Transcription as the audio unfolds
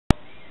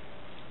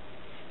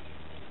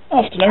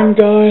Afternoon,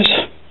 guys.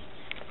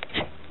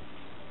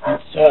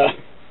 It's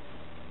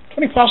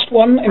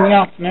 1:20 in the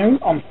afternoon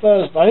on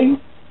Thursday.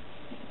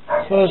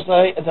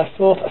 Thursday, the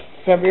 4th of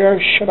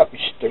February. Shut up, you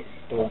stupid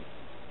door.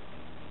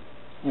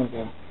 There we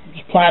go. I'm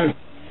just playing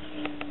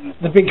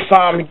the big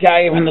family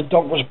game, and the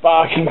dog was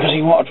barking because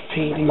he wanted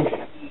feeding.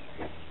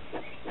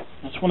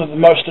 That's one of the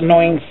most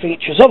annoying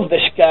features of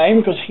this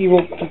game, because he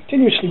will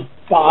continuously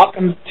bark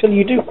until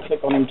you do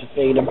click on him to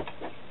feed him.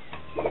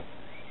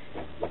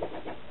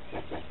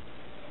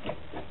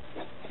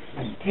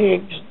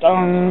 Pigs,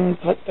 dung,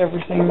 collect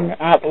everything,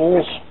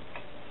 apples,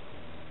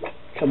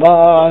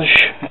 cabbage,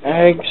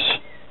 eggs.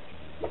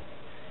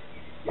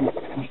 I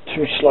was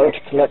too slow to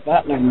collect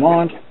that, never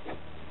mind.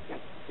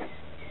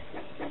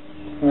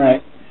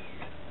 Right.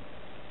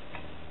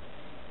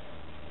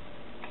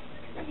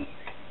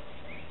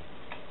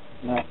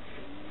 No,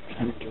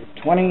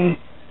 20.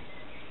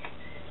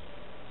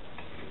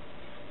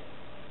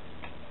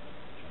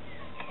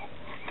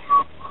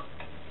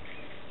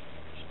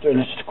 Just doing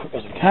this as quick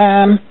as I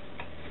can.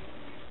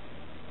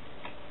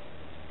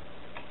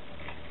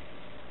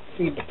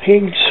 Feed the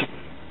pigs.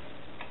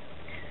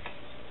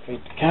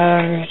 Feed the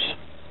cows.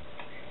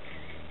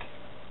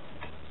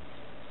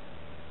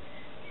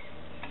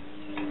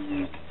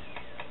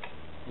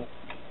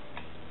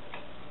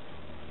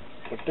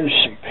 We'll do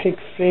some pig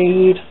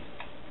feed.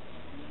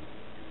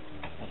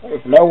 I don't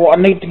even know what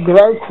I need to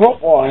grow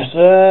crop-wise.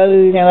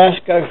 Let's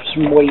go for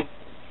some wheat.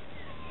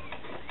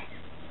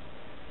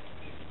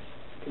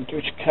 Can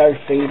do some cow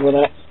feed with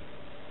it.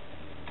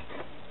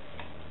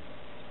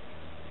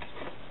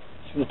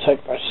 It's going to take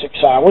about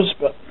 6 hours,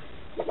 but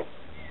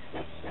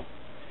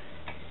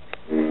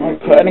I won't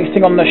put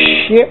anything on the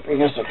ship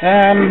because I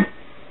can.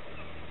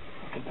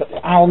 I can put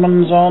the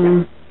almonds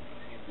on.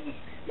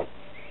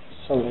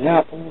 Sell the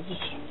apples.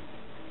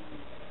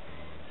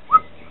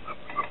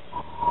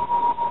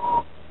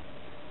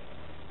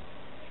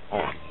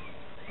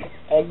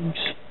 Eggs,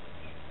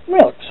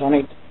 milk, so I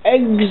need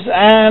eggs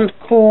and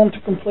corn to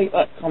complete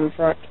that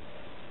contract.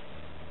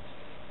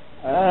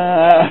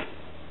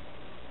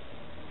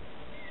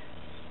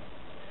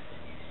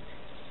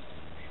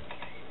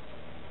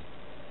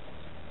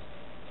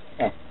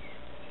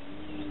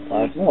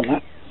 Oh, there's more than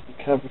that.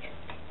 Cabbage.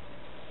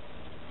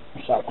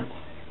 What's that one?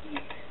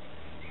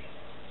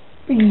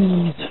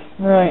 Bees,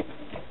 right.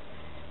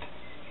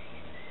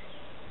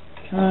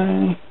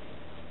 Okay.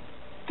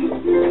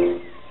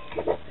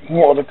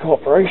 Water the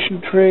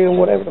corporation tree, or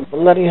whatever the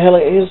bloody hell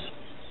it is.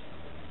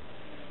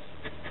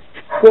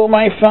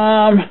 Gourmet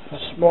farm, a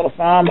smaller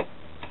farm.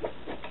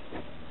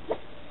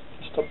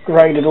 Just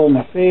upgraded all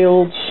my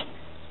fields.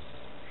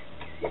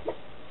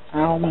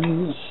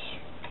 Almonds.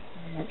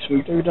 Make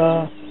some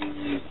doodah.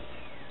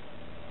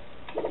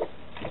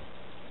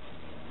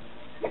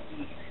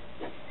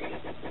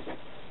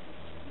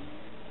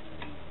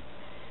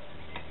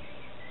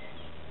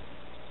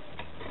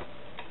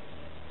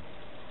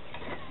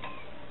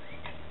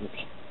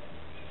 Oops.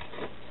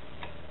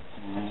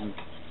 And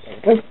there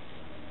we go.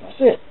 That's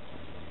it.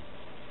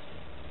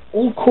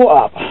 All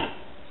caught up.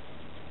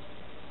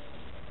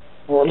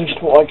 Or at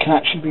least what I can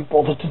actually be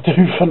bothered to do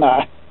for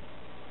now.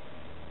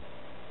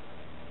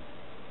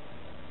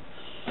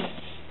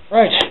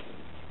 Right.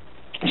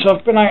 So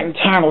I've been out in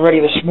town already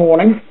this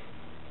morning.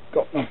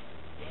 Got my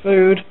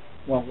food.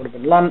 Well, it would have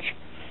been lunch,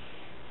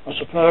 I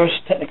suppose.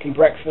 Technically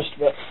breakfast,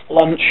 but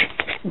lunch.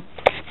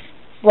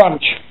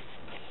 Brunch.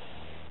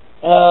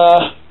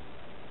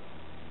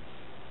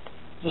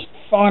 Just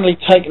finally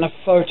taken a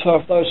photo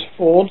of those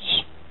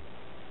Fords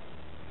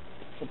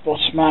for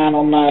Boss Man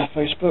on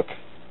Facebook.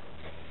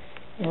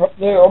 They're up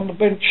there on the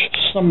bench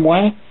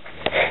somewhere.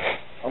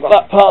 I've got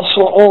that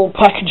parcel all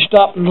packaged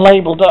up and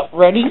labelled up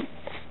ready.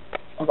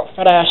 I've got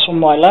fat ass on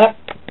my lap.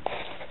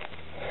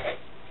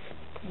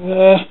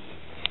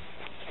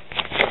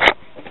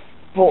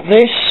 Bought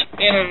this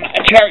in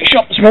a charity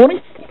shop this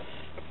morning.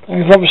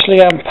 We've obviously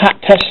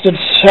pat tested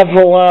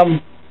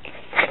several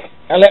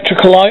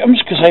electrical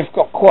items because they've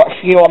got quite a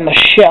few on the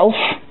shelf.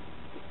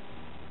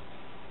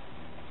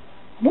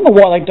 I don't know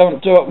why they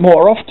don't do it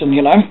more often,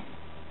 you know.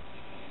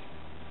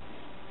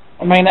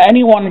 I mean,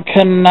 anyone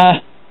can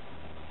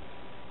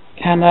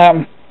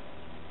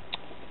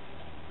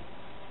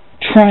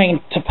train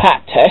to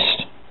pat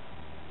test.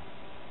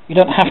 You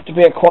don't have to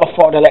be a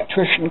qualified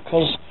electrician,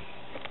 because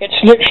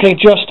it's literally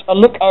just a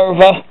look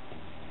over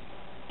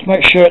to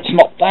make sure it's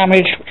not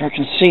damaged, which I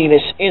can see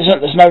this isn't.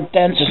 There's no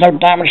dents, there's no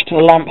damage to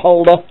the lamp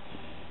holder.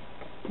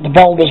 The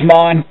bulb is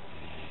mine.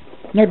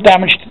 No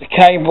damage to the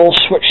cable,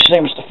 switch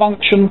seems to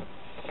function.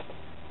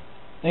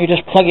 Then you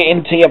just plug it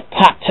into your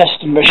pat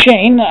testing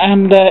machine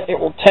and it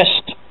will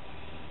test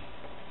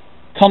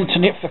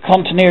for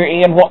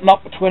continuity and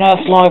whatnot between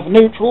earth, live and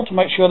neutral to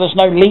make sure there's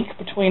no leak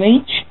between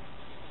each,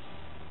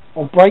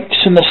 or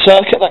breaks in the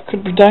circuit that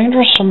could be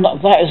dangerous, and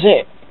that is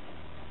it.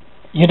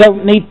 You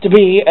don't need to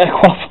be a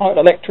qualified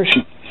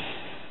electrician.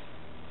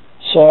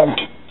 So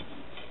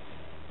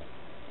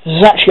this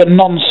is actually a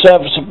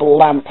non-serviceable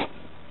lamp.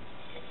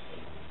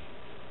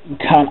 You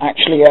can't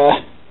actually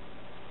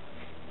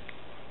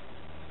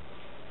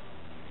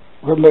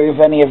remove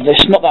any of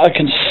this, not that I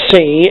can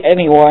see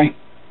anyway.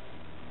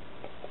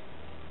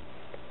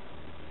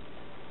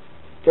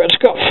 But it's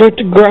got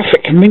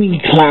photographic mini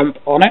clamp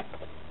on it,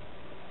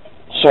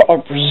 so I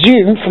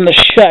presume from the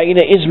shade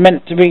it is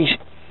meant to be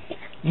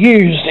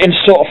used in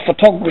sort of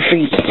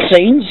photography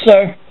scenes,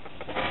 so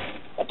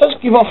it does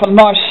give off a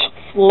nice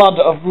flood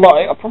of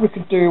light. I probably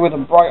could do with a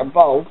brighter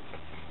bulb.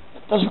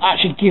 It doesn't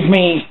actually give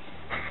me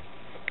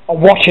a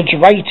wattage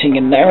rating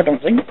in there, I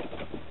don't think.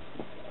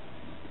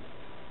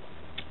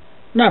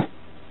 No.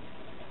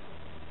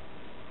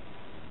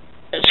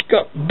 It's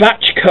got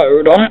batch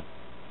code on it,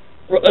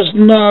 but there's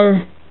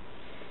no...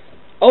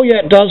 Oh yeah,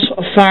 it does.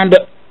 I found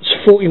it. It's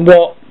 40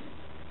 watt.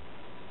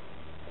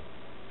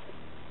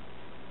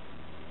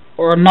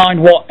 Or a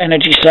 9 watt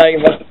energy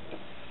saver,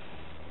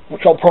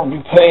 which I'll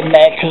probably put in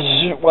there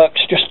because it works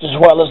just as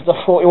well as the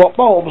 40 watt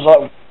bulbs,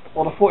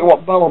 or the 40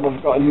 watt bulb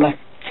I've got in there.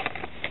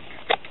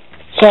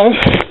 So,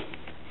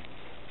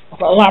 I've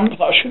got a lamp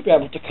that I should be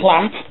able to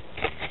clamp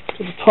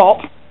to the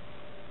top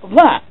of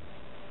that.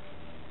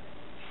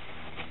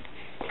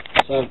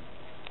 So,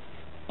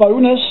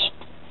 bonus,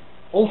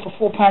 all for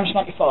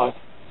 £4.95.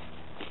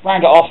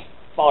 Round it off,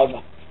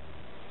 £5.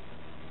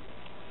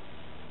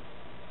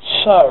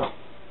 So,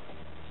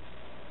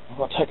 I've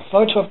got to take a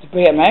photo of the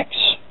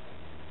BMX.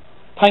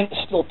 Paint is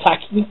still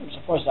tacky. I'm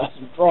surprised that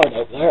hasn't dried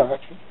over there,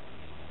 actually.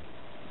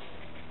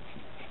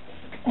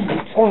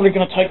 I'm probably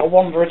going to take a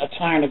wander into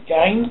town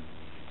again.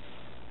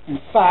 In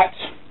fact,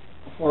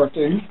 before I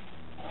do,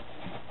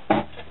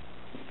 I'm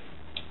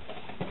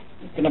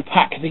going to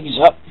pack these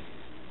up.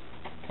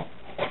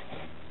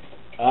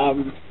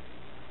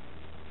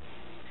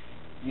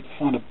 Need to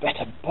find a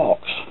better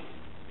box.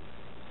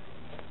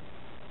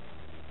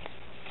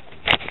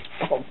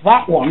 I've got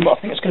that one, but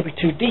I think it's going to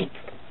be too deep.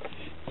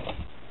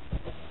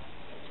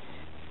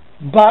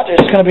 But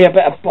it's going to be a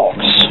better box.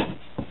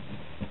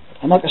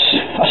 And like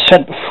I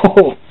said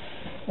before,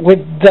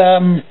 with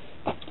the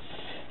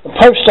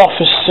post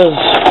office's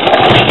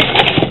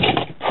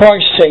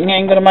pricing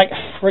ain't going to make a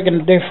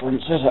friggin'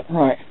 difference, is it?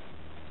 Right.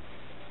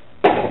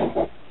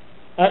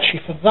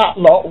 Actually, for that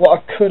lot, what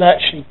I could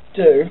actually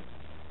do...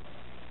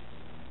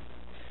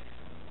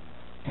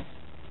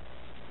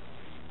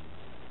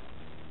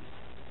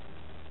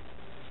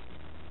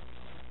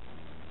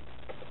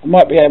 I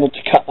might be able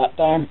to cut that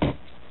down. I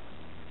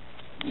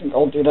think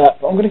I'll do that.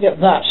 But I'm going to get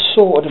that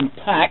sorted and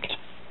packed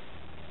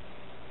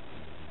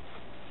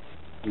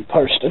and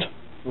posted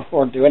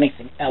before I do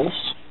anything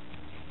else.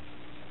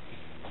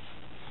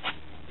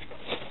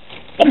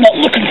 I'm not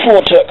looking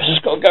forward to it because it's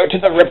got to go to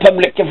the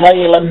Republic of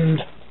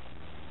Ireland.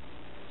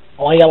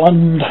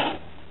 Ireland.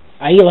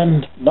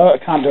 No, I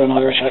can't do an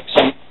Irish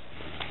accent.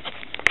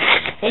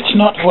 It's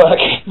not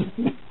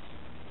working.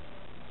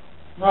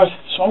 Right,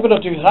 so I'm going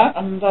to do that,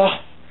 and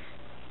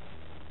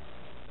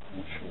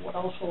not sure what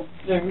else I'll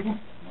do. Not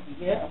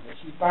yet. I've got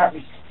some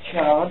batteries to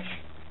charge.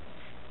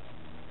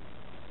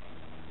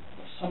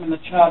 Got some in the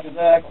charger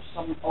there. Got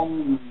some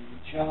on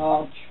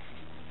charge.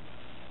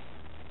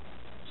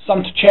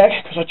 Some to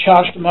check because I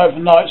charged them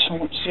overnight, so I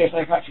want to see if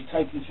they've actually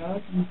taken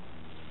charge.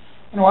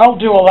 Anyway, I'll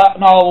do all that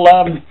and I'll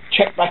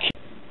check back.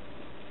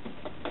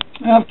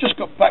 I've just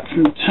got back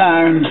from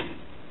town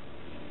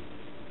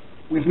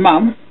with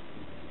Mum.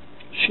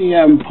 She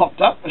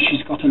popped up and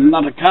she's got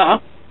another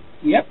car.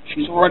 Yep,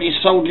 she's already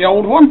sold the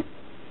old one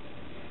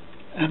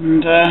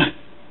and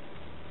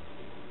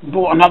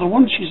bought another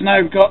one. She's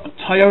now got a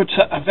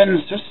Toyota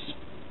Avensis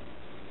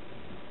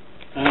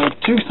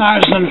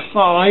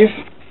 2005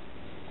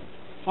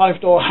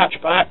 5-door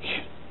hatchback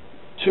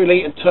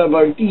 2-litre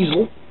turbo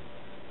diesel.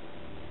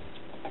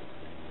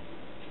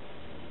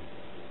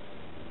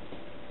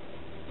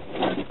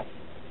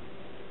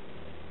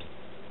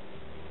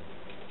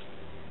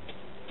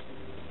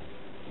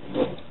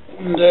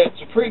 And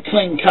it's a pretty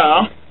clean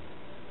car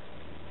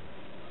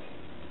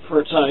for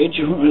its age.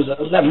 It was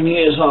 11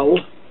 years old.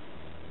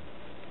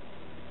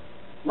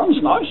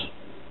 Runs nice.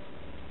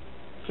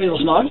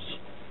 Feels nice.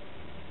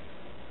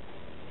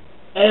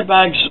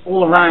 Airbags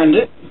all around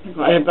it. You've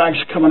got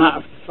airbags coming out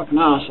of your fucking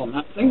arse on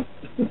that thing.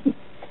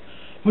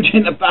 Which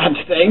isn't a bad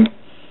thing.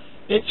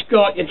 It's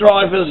got your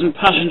driver's and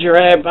passenger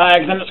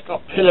airbags, then it's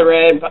got pillar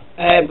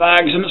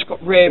airbags, and it's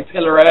got rear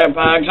pillar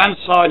airbags and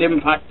side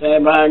impact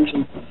airbags.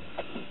 And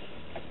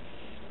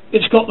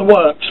it's got the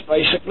works,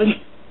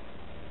 basically.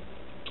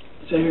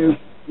 So,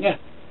 yeah.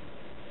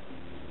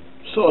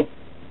 Sort of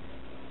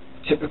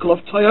typical of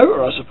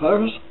Toyota, I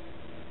suppose.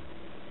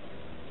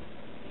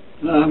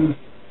 I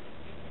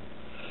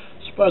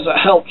suppose it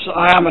helps that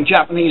I am a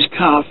Japanese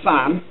car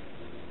fan.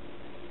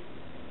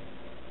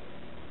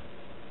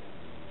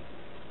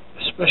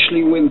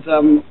 Especially with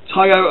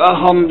Toyota,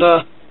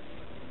 Honda,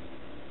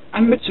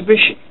 and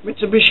Mitsubishi.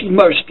 Mitsubishi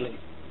mostly.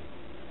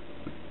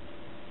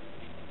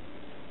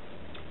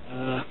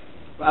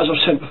 But as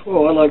I've said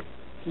before, I like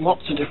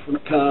lots of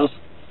different cars.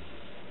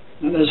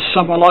 And there's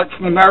some I like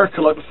from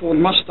America, like the Ford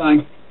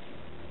Mustang.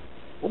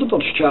 Or the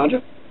Dodge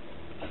Charger.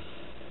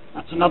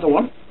 That's another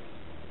one.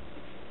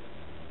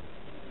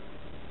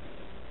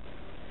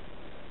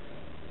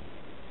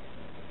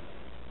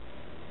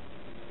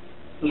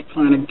 Just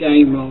playing a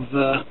game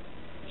of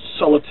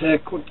solitaire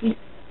quickly.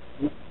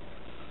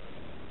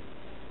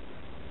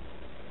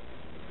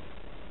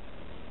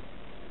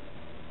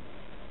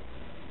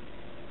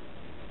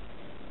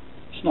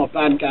 It's not a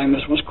bad game,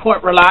 this one's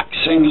quite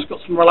relaxing. It's got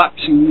some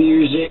relaxing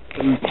music,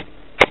 and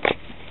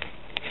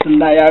the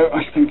layout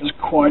I think is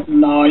quite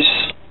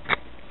nice.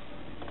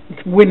 You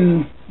can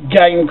win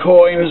game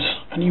coins,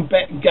 and you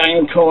bet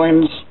game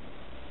coins.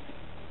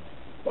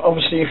 But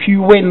obviously if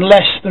you win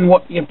less than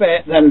what you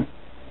bet, then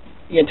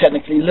you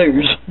technically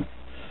lose.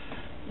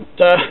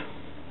 But,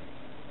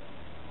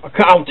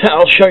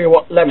 I'll show you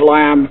what level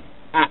I am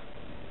at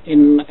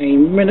in a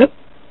minute.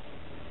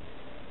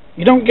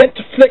 You don't get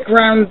to flick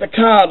around the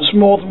cards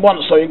more than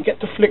once, so you get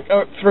to flick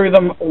through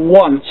them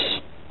once,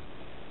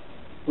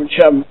 which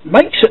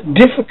makes it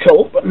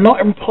difficult but not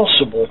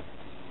impossible.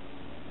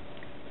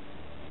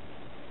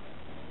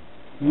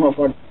 What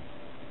have I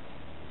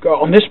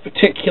got on this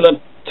particular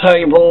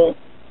table?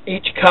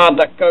 Each card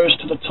that goes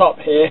to the top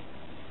here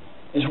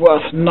is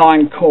worth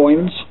 9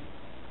 coins,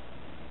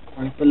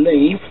 I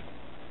believe.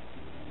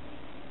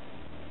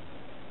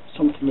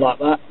 Something like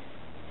that.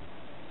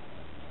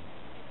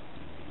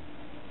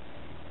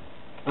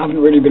 I haven't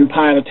really been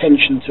paying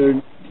attention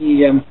to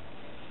the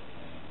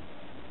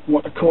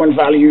what the coin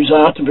values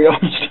are, to be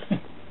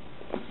honest.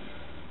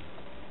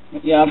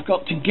 But yeah, I've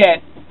got to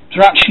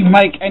actually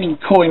make any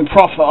coin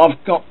profit,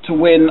 I've got to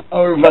win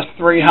over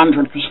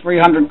 300, because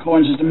 300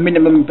 coins is the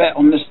minimum bet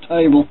on this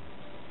table.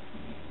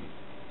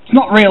 It's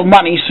not real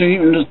money, so you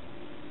can just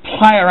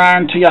play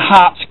around to your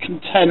heart's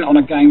content on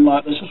a game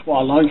like this. That's why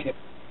I like it.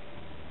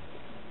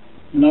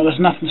 You know, there's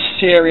nothing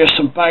serious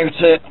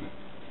about it.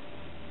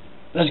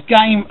 There's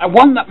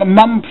one that my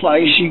mum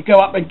plays. You go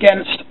up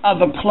against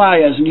other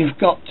players, and you've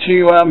got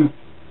to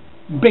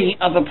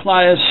beat other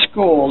players'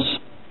 scores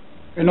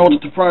in order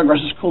to progress.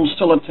 It's called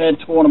Solitaire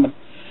Tournament.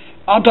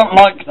 I don't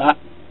like that.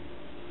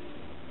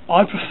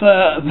 I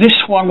prefer this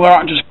one where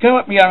I can just go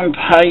at my own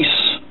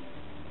pace.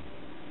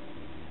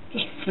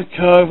 Just flick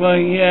over.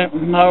 Yeah,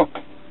 no,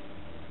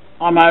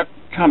 I'm out.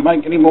 Can't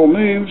make any more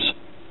moves.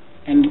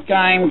 End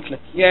game.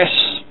 Click yes.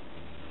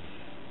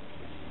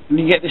 And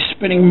you get this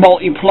spinning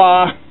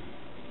multiplier.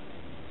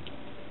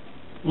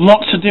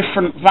 Lots of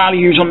different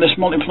values on this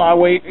multiplier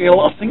wheel.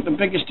 I think the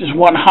biggest is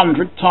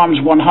 100 times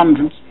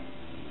 100.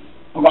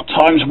 I've got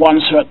times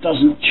 1 so it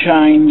doesn't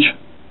change.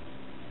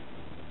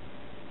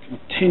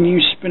 Continue,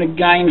 spin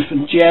again for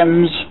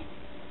gems.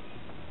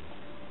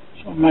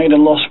 So I've made a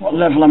loss. What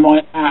level am I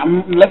at?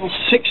 I'm level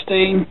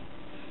 16.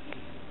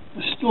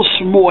 There's still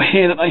some more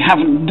here that they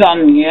haven't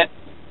done yet.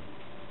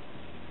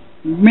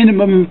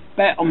 Minimum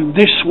bet on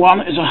this one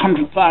is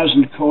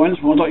 100,000 coins.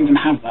 Well, I don't even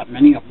have that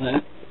many up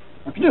there.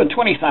 I can do a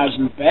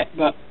 20,000 bet,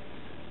 but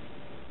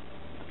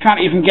I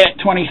can't even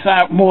get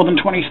more than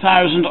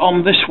 20,000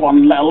 on this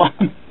one, let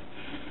alone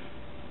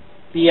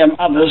the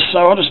others.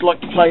 So I just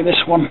like to play this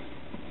one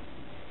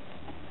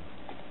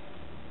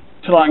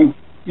till I can,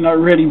 you know,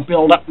 really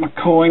build up my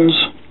coins.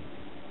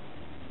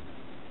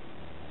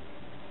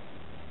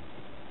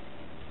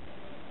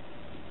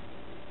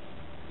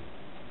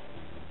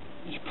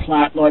 Just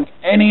play it like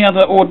any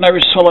other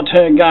ordinary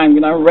solitaire game. You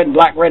know, red,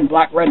 black, red,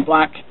 black, red,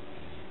 black.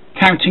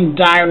 Counting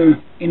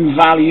down in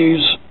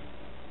values.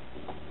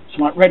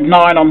 So like red 9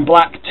 on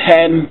black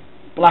 10,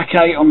 black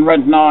 8 on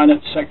red 9,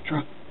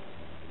 etc.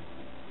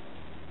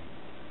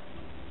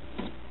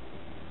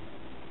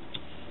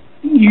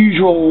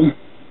 Usual.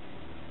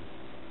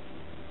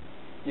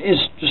 It is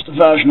just a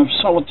version of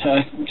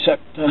solitaire,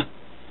 except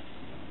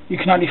you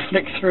can only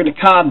flick through the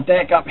card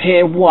deck up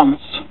here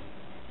once,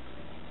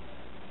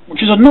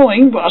 which is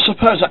annoying, but I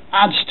suppose it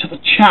adds to the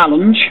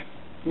challenge.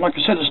 Like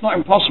I said, it's not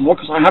impossible,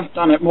 because I have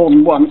done it more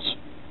than once.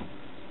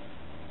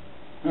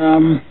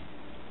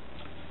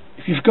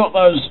 If you've got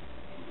those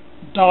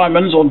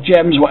diamonds or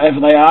gems, whatever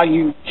they are,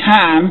 you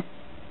can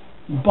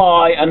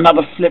buy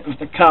another flip of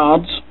the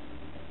cards.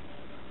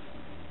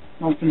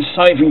 I've been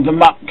saving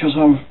them up because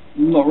I'm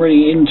not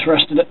really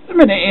interested at the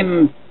minute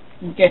in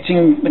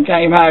getting the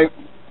game out,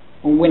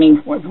 or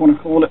winning, whatever you want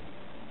to call it.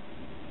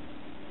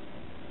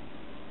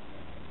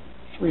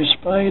 3 of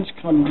spades,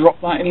 can I drop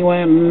that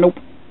anywhere? Nope.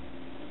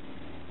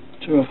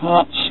 2 of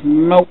hearts,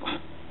 nope.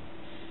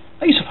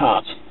 Ace of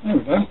hearts, there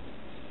we go.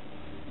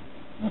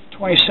 That's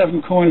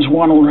 27 coins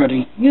won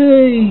already.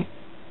 Yay!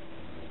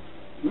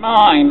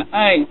 9,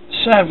 8,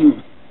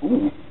 7.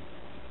 Ooh.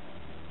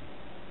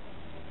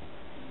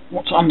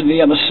 What's under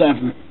the other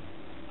 7?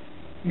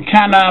 You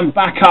can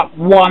back up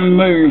 1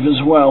 move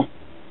as well.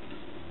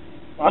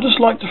 I just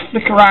like to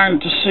flick around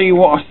to see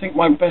what I think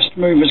my best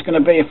move is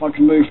going to be if I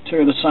can move 2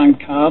 of the same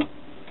card.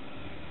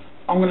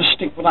 I'm going to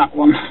stick with that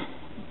one.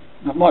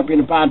 That might be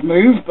the bad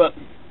move, but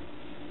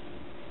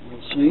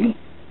we'll see.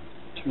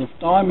 2 of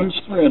diamonds,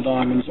 3 of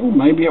diamonds. Oh,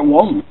 maybe it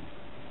wasn't.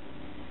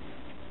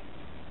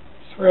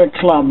 3 of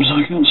clubs.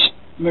 I can't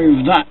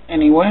move that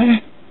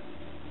anywhere.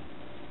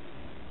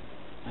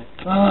 8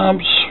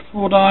 clubs,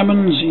 4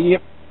 diamonds.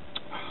 Yep.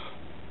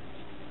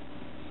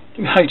 I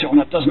do hate it when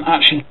it doesn't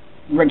actually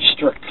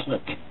register a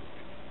click.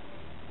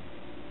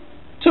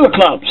 2 of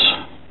clubs.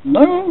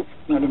 No,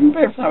 that would have been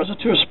better if that was a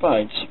 2 of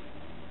spades.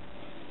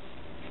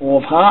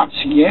 4 of hearts,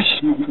 yes.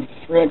 Not move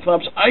the 3 of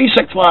clubs. Ace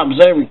of clubs,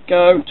 there we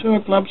go. 2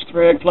 of clubs,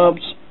 3 of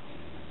clubs.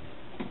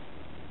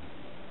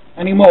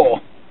 Any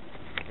more?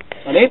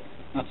 Is that it?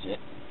 That's it.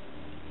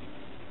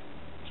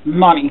 It's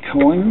 90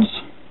 coins.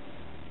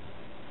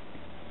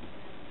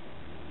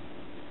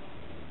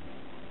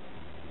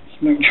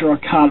 Just making sure I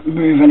can't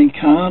move any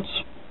cards.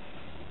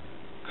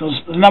 Because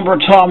the number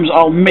of times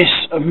I'll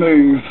miss a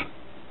move,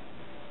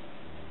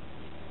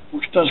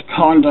 which does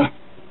kinda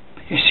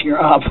piss you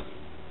up.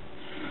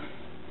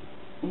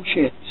 Oh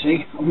shit,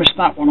 see, I missed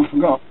that one, I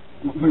forgot.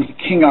 I'll move the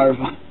king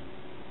over.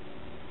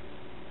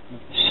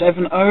 Move the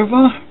 7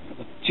 over, put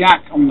the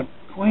jack on the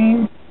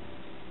queen,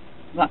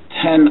 that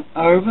 10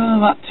 over,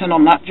 that 10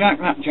 on that jack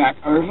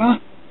over.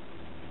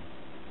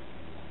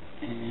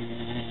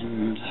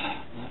 And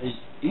that is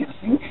it, I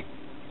think.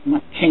 And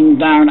that king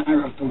down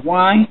out of the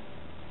way.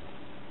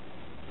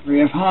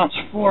 3 of hearts,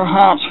 4 of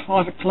hearts,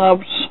 5 of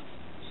clubs,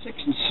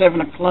 6 and 7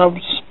 of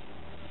clubs.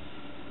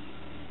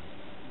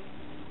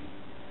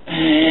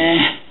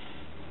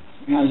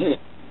 That's it.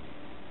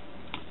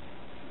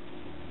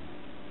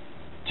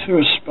 2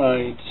 of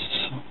spades.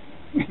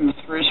 And the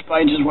 3 of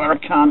spades is where I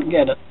can't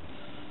get it.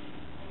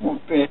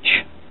 What a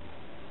bitch.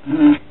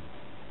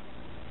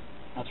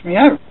 That's me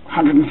out.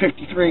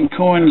 153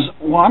 coins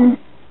won.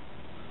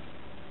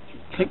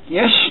 Click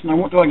yes. Now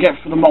what do I get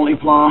for the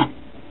multiplier?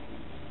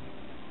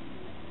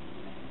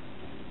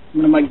 I'm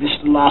going to make this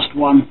the last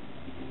one.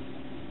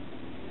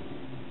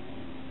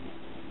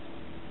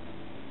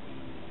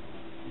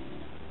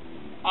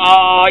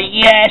 Ah,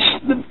 yes,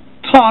 the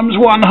times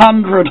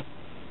 100.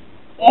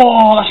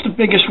 Oh, that's the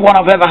biggest one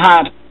I've ever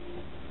had.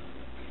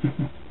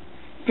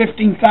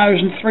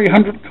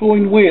 15,300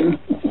 coin win.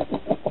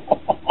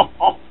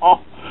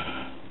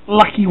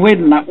 Lucky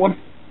win, that one.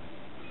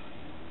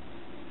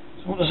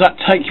 So what does that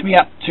take me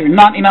up to?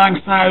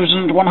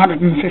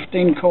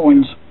 99,115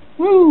 coins.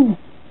 Woo!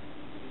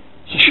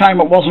 It's a shame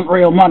it wasn't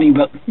real money,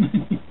 but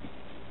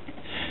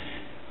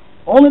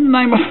all in the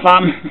name of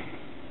fun.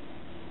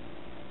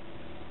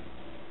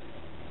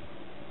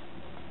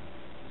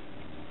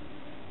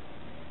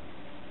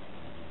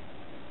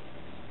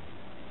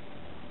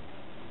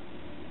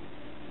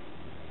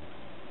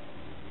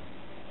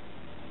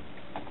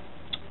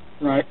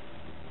 Right,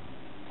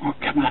 I'll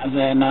come out of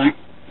there now.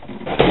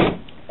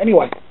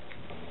 Anyway,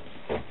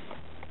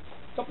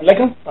 got my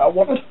Lego that I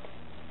wanted.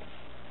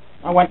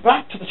 I went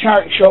back to the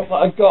charity shop that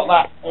I got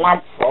that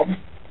lamp from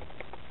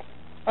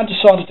and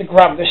decided to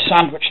grab this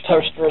sandwich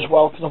toaster as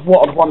well because I've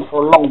wanted one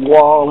for a long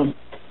while. And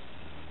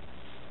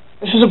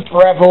this is a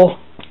Breville.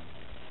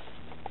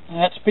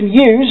 It's been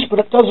used, but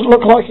it doesn't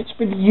look like it's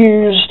been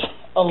used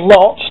a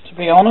lot, to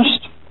be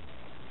honest.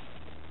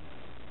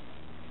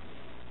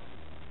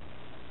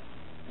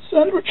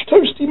 Sandwich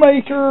toasty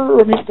maker.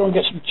 I need to go and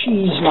get some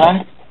cheese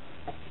now,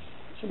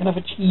 so I can have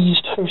a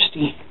cheese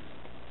toasty.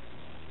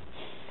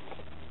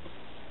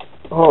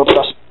 Oh,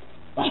 that's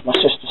my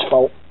sister's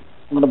fault.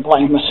 I'm going to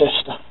blame my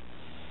sister.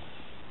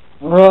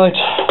 Right.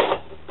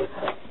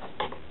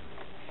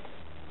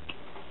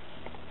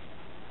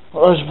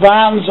 Well, those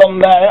vans on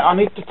there, I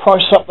need to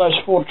price up those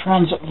Ford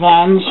Transit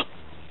vans.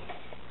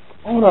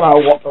 I don't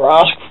know what they're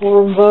asking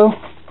for them though.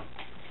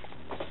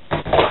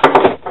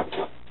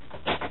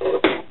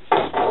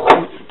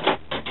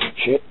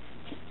 Shit.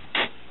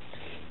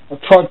 I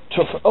tried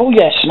to... Oh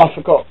yes, and I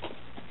forgot.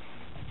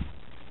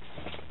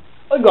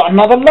 I got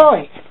another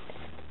light.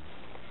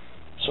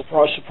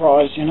 Surprise,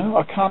 surprise, you know,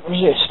 I can't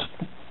resist.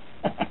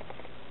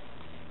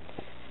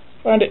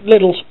 Found it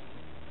littles.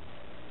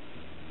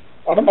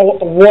 I don't know what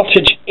the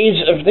wattage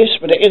is of this,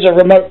 but it is a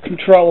remote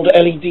controlled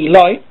LED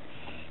light.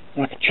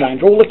 And I can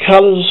change all the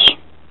colours.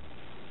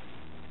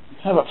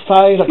 Have it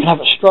fade, I can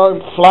have it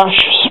strobe, flash,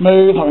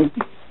 smooth. I mean,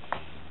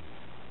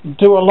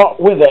 do a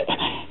lot with it.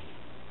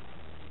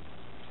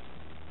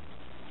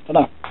 I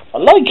don't know. If I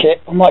like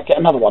it, I might get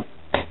another one.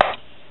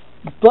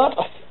 But,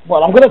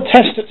 well, I'm going to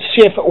test it to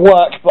see if it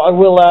works, but I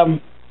will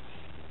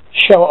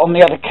show it on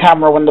the other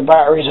camera when the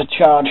batteries are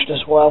charged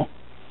as well.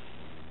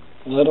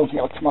 Because I don't think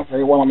it'll come up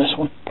very well on this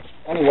one.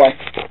 Anyway,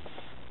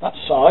 that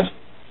side.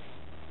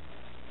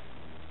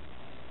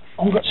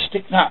 I'm going to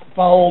stick that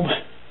bulb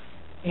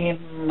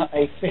in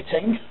a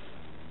fitting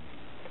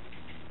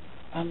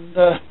and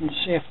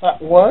see if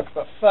that works.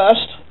 But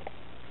first,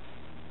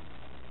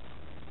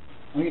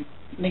 I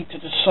need to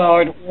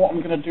decide what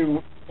I'm going to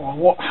do,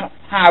 or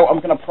how I'm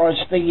going to price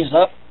these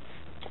up.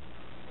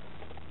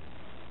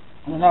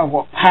 I don't know,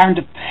 what, £1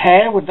 a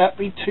pair? Would that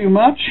be too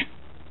much?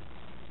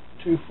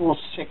 2, 4,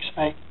 6,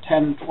 8,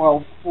 10,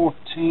 12,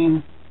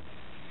 14.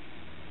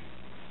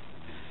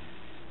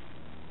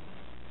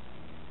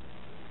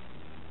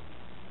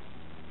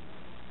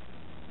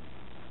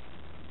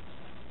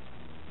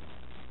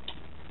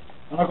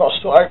 And I've got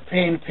to sort out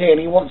P&P, and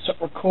he wants it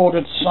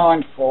recorded,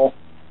 signed for.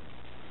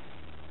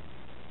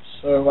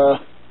 So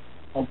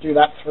I'll do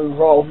that through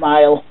Royal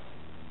Mail.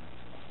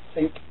 I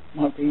think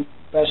might be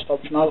best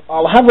option.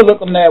 I'll have a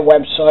look on their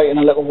website in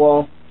a little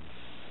while.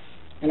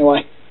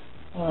 Anyway,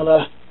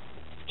 I'll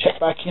check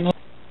back in.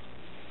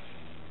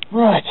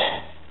 Right.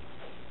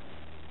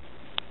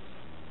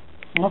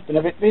 Well, I've been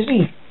a bit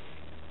busy.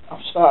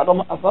 I've started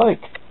on a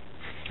bike.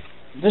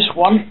 This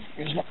one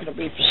is not going to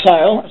be for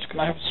sale. It's going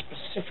to have a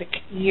specific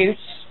use.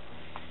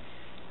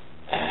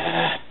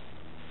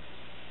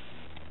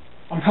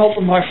 I'm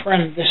helping my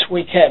friend this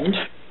weekend.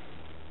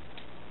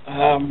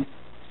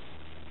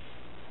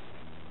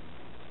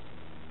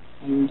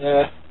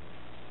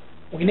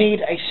 We need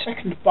a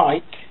second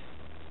bike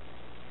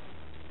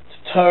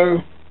to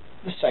tow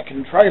the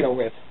second trailer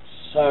with.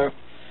 So,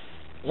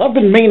 I've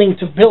been meaning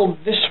to build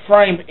this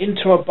frame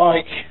into a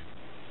bike,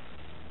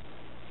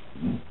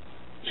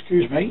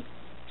 excuse me,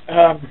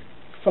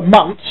 for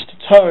months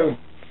to tow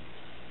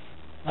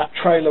that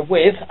trailer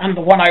with, and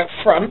the one out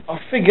front. I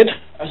figured,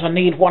 as I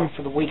need one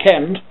for the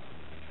weekend,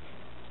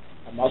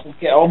 I might as well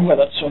get on with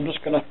it, so I'm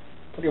just going to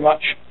pretty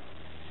much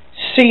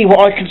see what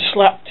I can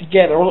slap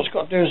together. All it's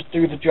got to do is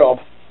do the job.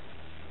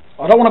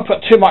 I don't want to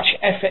put too much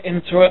effort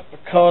into it,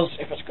 because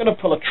if it's going to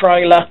pull a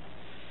trailer,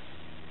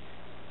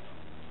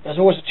 there's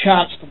always a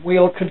chance the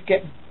wheel could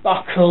get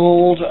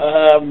buckled,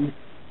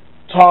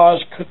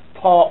 tyres could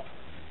pop,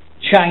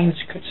 chains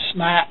could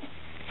snap,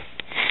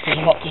 because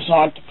I'm not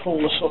designed to pull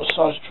the sort of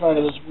size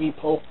trailers we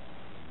pull.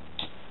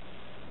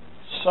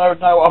 So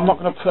no, I'm not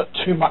going to put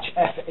too much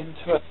effort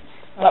into it.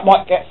 That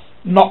might get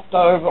knocked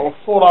over or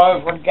fall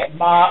over and get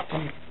marked,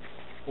 and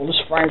well,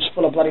 this frame's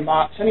full of bloody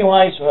marks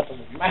anyway, so it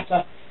doesn't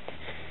matter.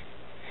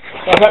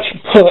 So I've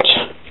actually put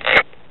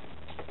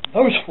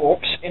those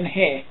forks in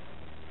here.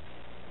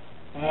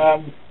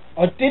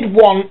 I did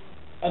want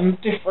a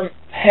different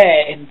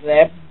pair in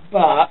there,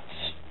 but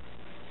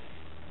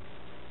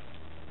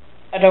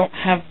I don't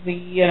have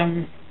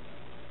the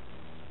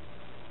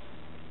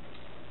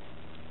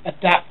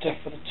adapter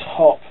for the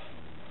top.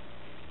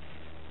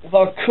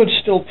 Although I could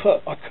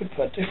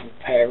put a different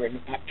pair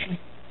in, actually,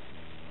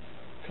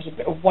 because a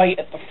bit of weight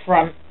at the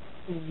front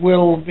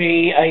will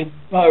be a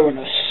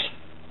bonus.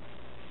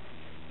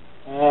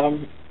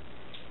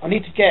 I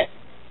need to get,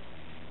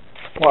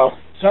 well,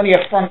 it's only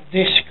a front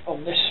disc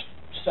on this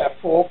set of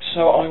forks,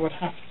 so I would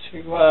have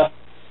to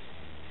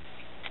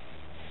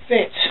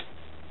fit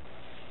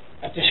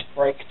a disc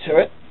brake to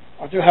it.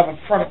 I do have a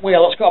front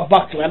wheel that's got a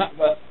buckle in it,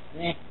 but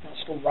that'll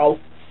still roll.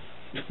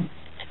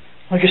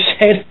 Like I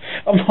said,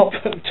 I'm not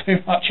putting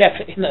too much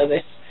effort into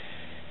this.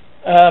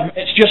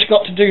 It's just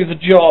got to do the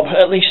job,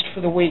 at least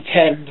for the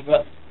weekend.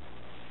 But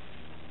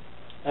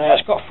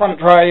it's got front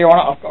derailleur on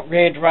it, I've got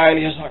rear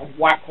derailleurs, I can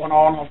whack one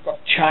on, I've got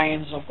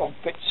chains, I've got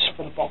bits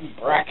for the bottom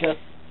bracket.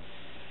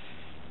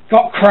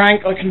 Got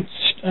crank I can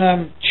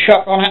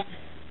chuck on it.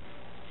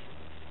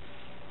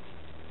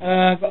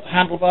 Got the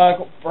handlebar,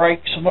 got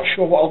brakes. I'm not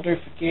sure what I'll do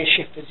for gear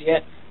shifters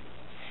yet.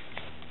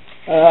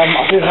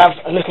 I do have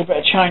a little bit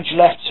of change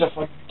left, so if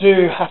I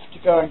do have to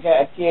go and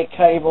get a gear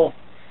cable,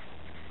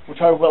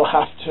 which I will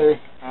have to,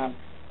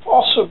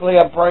 possibly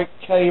a brake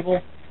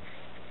cable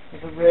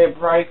with a rear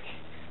brake,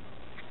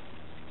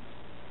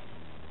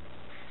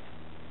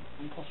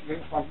 and possibly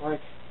a front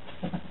brake.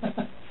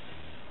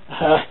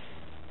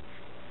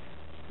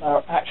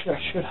 No, actually I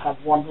should have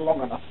one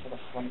long enough for the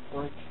front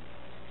brake.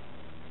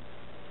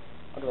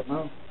 I don't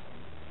know.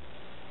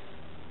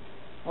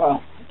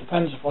 Well, it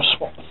depends if I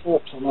swap the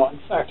forks or not. In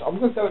fact, I'm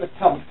going to go to the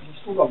cupboard because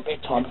I've still got a bit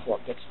of time before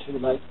it gets too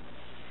late.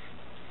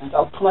 And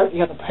I'll pull out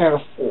the other pair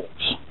of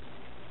forks.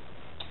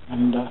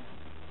 And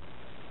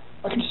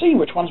I can see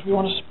which ones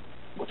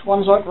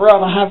I'd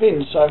rather have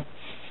in. So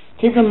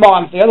keep in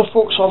mind, the other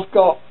forks I've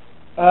got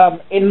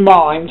in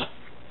mind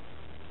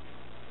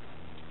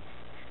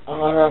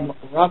are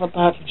rather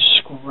badly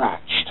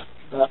scratched.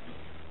 But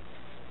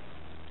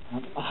I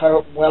don't know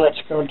how well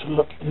it's going to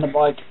look in the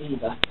bike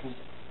either, because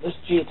this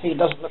GT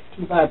doesn't look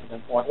too bad with the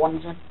white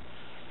ones in.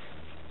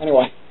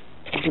 Anyway,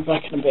 I'll be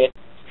back in a bit.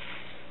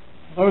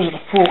 Those are the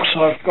forks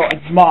I've got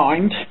in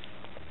mind.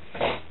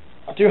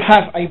 I do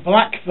have a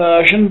black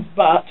version,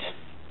 but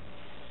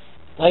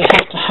they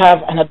have to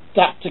have an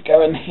adapter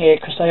go in here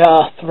because they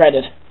are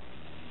threaded,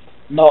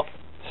 not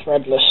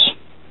threadless.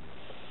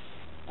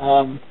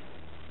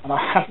 And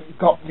I haven't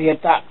got the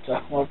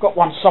adapter. Well, I've got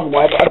one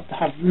somewhere, but I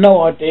have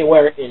no idea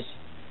where it is.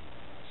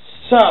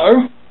 So,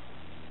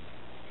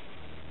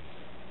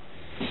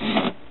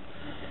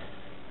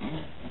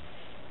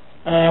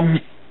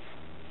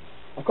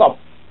 I've got a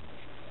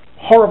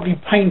horribly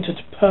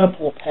painted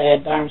purple pair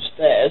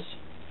downstairs,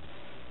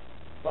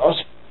 but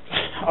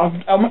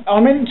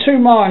I'm in two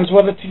minds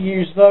whether to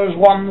use those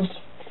ones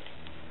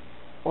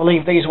or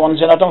leave these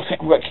ones in. I don't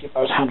think I'm going to keep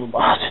those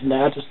handlebars in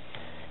there. I just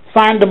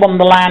found them on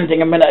the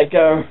landing a minute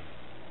ago,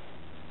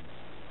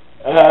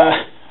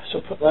 so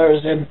put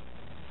those in.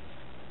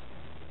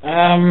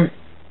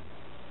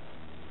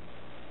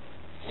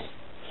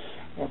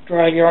 I'll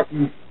drag you up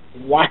and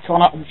whack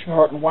on it. I'm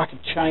sure I can whack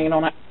a chain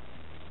on it.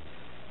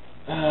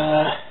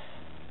 I'm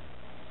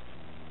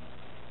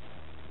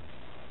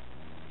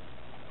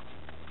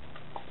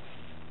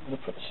going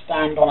to put the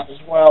stand on it as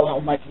well.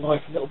 That'll make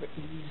life a little bit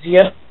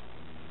easier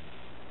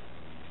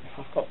if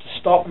I've got to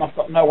stop and I've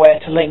got nowhere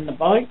to lean the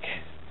bike.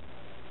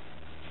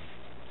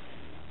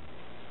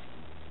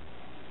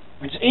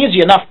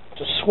 easy enough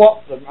to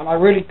swap them, and I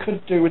really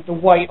could do with the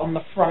weight on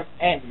the front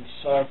end,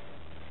 so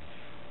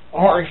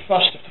I'm not really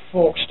fussed if the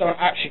forks don't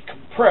actually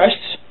compress.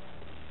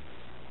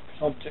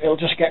 It'll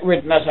just get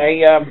ridden as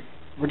a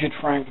rigid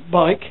framed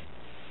bike.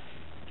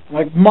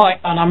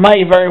 And I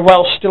may very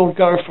well still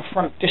go for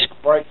front disc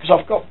brake, because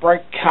I've got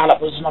brake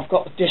calipers and I've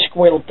got the disc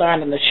wheel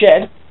down in the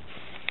shed.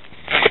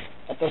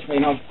 That does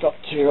mean I've got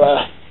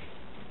to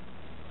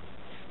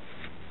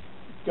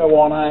go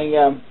on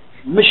a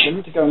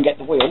mission to go and get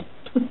the wheel.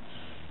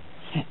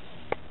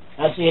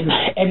 As in,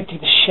 empty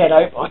the shed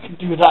out. I can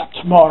do that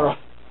tomorrow.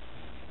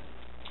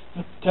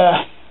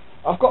 But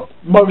I've got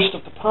most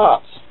of the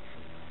parts.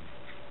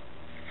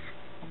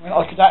 I mean,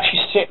 I could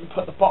actually sit and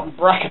put the bottom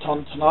bracket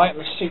on tonight and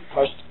the seat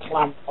post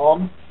clamp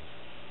on.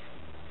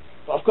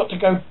 But I've got to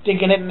go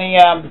digging in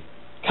the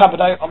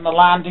cupboard out on the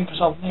landing, because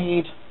I'll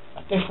need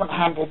a different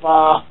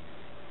handlebar.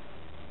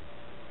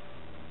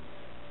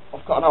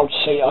 I've got an old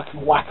seat I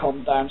can whack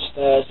on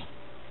downstairs.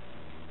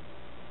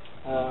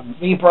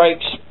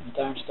 V-brakes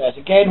downstairs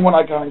again when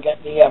I go and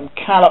get the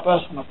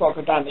calipers, and I've got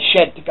to go down the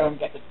shed to go and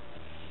get the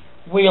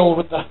wheel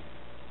with the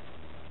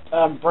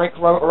brake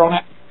rotor on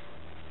it.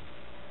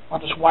 I'll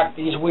just whack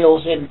these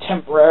wheels in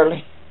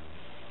temporarily.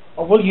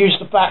 I will use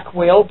the back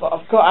wheel, but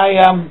I've got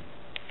a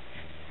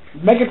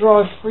Mega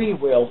Drive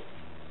freewheel.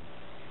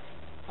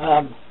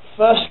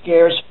 First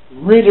gear is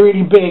really,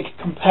 really big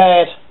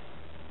compared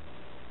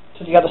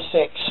to the other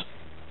 6.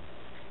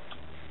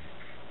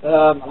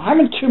 I'm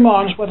in 2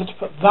 minds whether to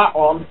put that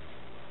on,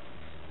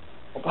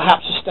 or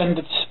perhaps a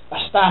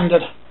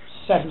standard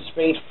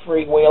 7-speed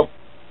freewheel.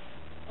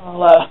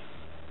 I'll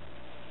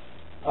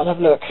have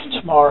a look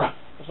tomorrow,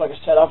 because like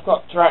I said, I've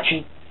got to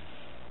actually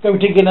go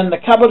digging in the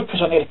cupboard,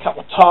 because I need a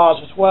couple of tires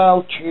as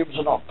well. Tubes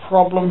are not a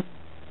problem.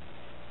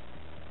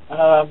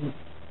 I'm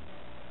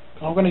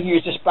going to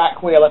use this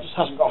back wheel. It just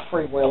hasn't got a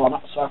freewheel on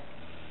it, so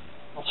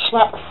I'll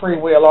slap a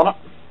freewheel on it.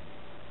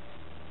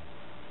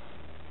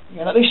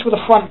 And at least with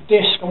the front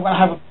disc, I'm going to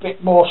have a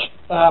bit more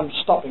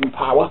stopping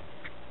power.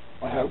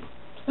 I hope.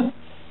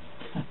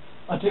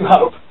 I do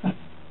hope.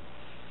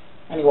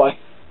 Anyway,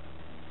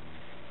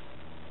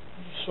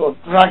 I just sort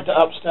of dragged it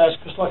upstairs,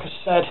 because like I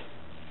said,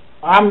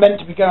 I am meant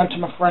to be going to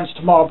my friend's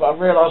tomorrow, but I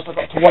realised I've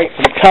got to wait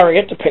for the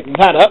courier to pick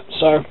that up,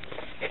 so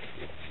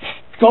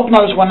God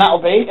knows when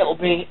that'll be. It'll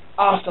be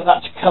after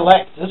that's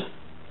collected,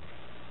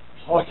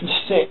 so I can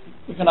sit,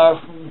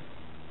 from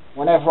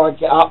whenever I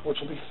get up, which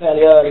will be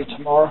fairly early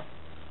tomorrow,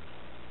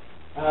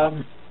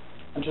 and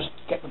just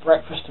get the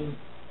breakfast and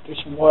do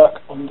some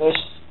work on this.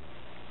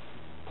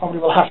 Probably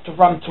will have to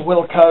run to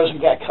Wilco's and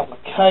get a couple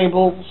of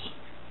cables.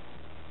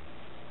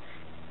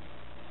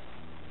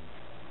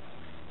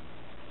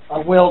 I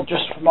will,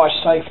 just for my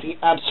safety,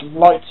 add some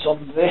lights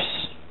on this,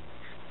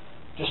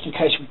 just in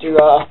case we do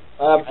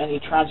any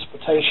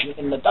transportation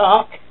in the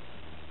dark.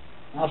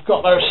 And I've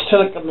got those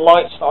silicon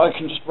lights that I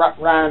can just wrap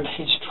around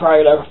his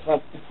trailer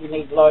if we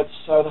need lights,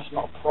 so that's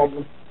not a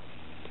problem.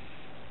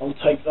 I'll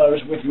take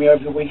those with me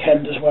over the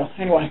weekend as well.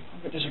 Anyway,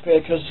 I'm going to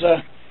disappear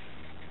because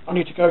I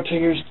need to go to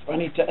use. I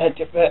need to I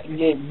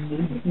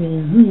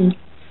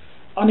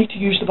need to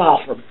use the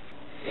bathroom.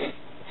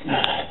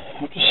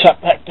 I've just sat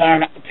back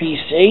down at the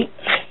PC.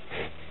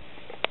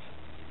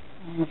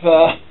 I've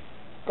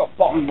got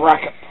bottom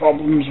bracket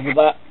problems with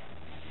that.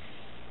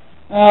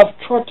 I've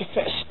tried to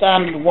fit a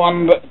standard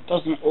one, but it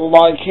doesn't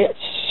like it,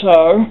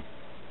 so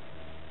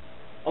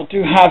I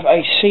do have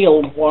a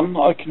sealed one that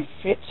I can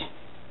fit,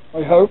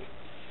 I hope.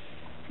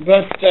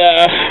 But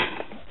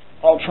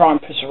I'll try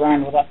and piss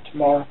around with that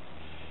tomorrow.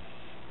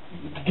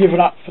 I've given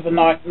up for the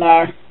night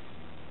now.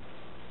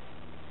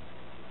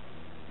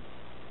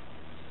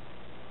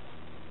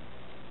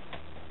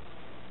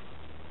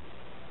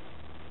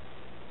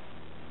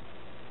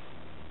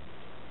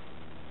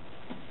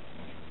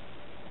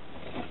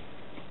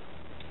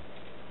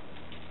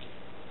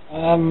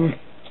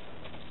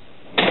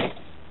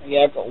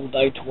 Yeah, I've got all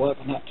day to work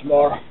on that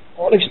tomorrow,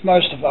 or at least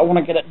most of it. I want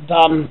to get it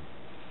done,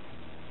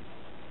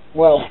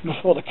 well,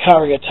 before the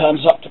courier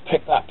turns up to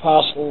pick that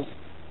parcel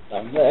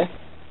down there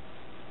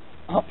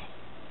up.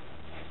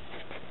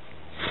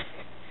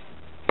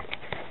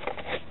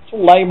 It's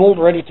all labelled,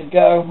 ready to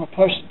go. I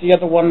posted the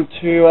other one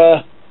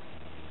to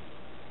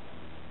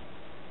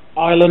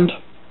Ireland.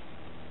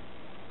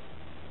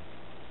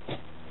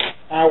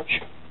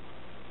 Ouch.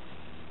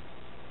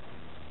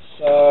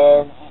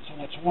 So that's on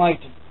its way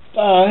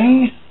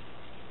today.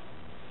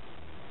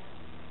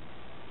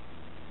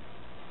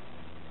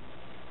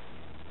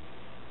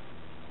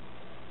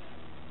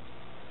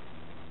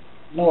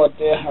 No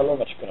idea how long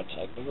it's going to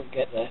take, but we'll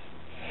get there.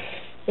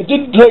 It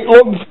didn't take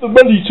long for the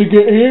money to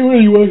get here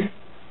anyway.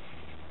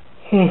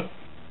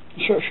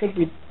 So it should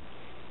be.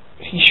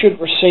 He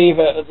should receive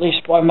it at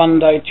least by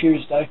Monday,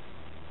 Tuesday.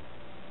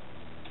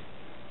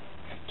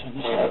 Turn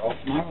this light off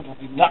now. I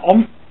don't need that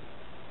on.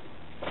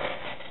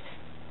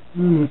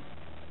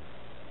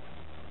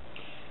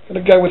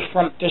 Gonna go with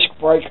front disc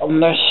brake on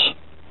this.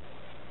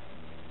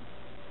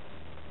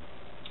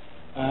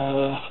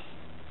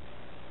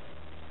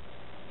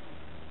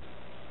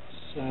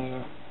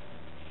 So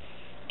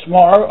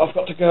tomorrow I've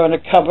got to go in a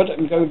cupboard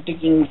and go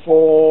digging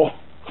for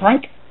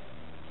crank.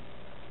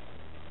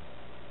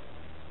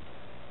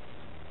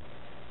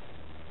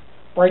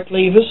 Brake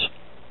levers.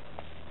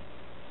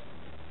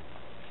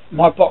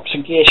 My box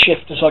of gear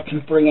shifters I can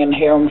bring in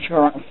here. I'm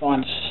sure I can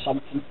find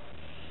something.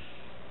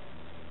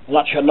 Well,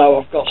 actually I know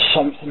I've got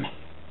something.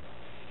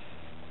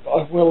 But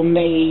I will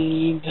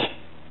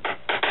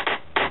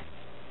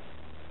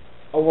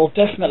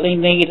definitely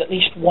need at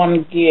least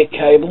one gear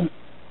cable.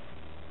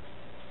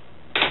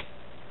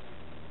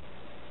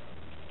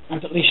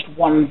 And at least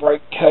one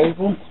brake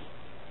cable.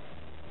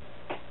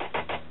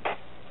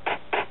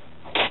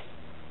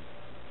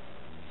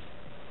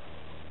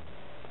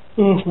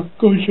 Oh, for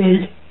God's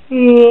sake.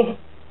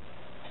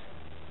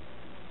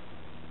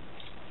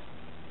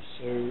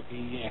 So,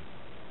 yeah.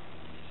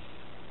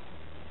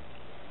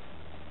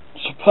 I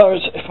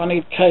suppose if I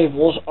need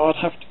cables, I'd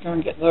have to go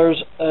and get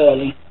those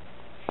early.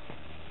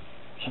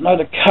 So I know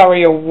the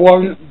courier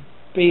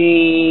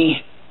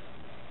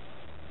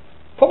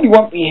probably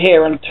won't be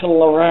here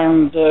until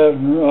around, I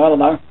don't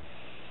know,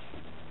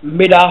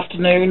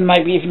 mid-afternoon,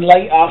 maybe even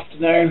late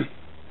afternoon,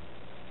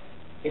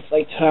 if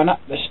they turn up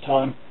this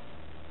time.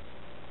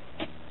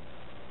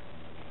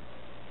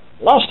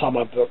 Last time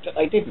I booked it,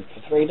 they didn't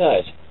for 3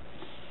 days.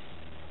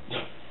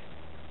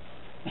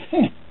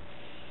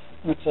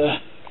 But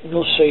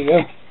we'll see.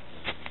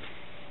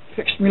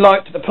 Fixed my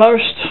light to the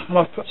post, and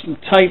I've put some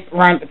tape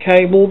around the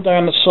cable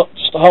down the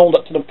just to hold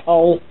it to the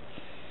pole.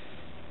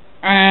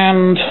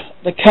 And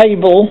the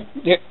cable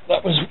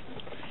that was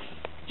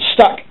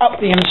stuck up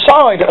the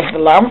inside of the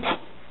lamp,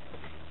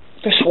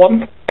 this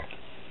one,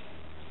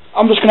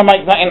 I'm just going to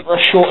make that into a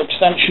short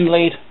extension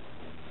lead.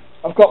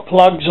 I've got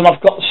plugs and I've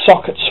got the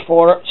sockets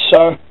for it,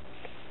 so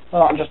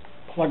I can just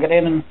plug it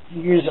in and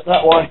use it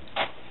that way.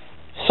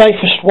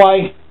 Safest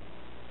way.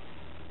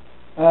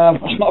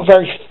 It's not a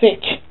very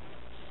thick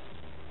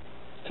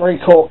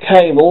 3/4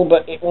 cable,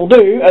 but it will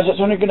do, as it's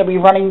only going to be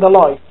running the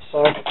light,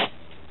 so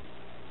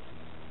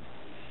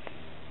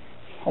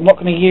I'm not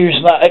going to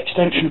use that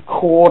extension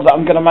cord that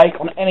I'm going to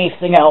make on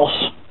anything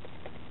else.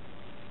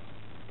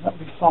 That'll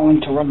be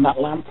fine to run that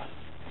lamp.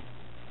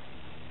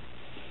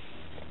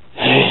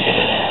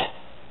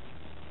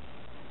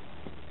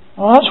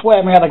 Well, that's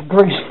where my other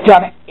grease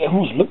gun. I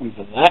was looking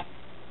for that.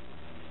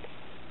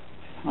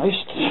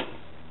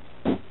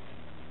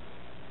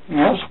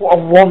 That's what I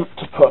want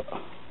to put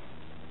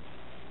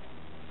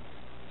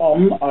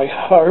on, I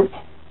hope.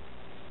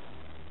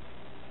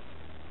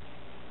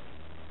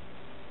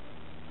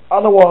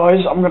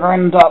 Otherwise, I'm going to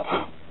end up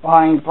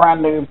buying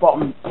brand new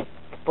bottom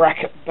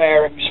bracket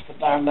bearings for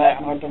down there,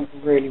 and I don't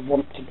really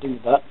want to do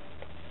that.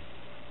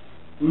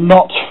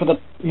 Not for the,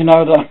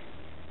 the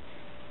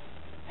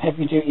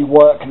heavy duty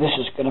work this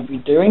is going to be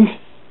doing.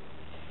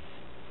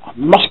 I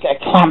must get a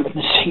clamp in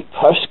the seat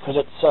post because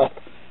it's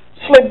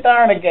slid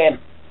down again.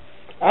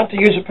 I had to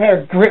use a pair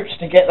of grips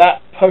to get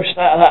that post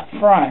out of that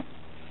frame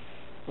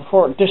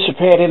before it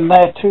disappeared in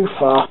there too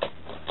far.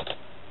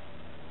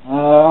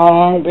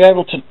 I'll be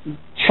able to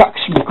chuck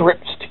some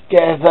grips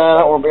together.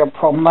 That won't be a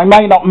problem. They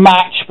may not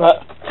match,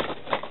 but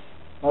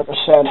like I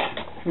said,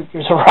 who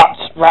gives a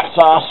rat's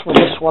ass with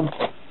this one?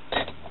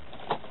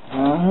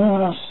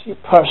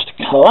 Seat post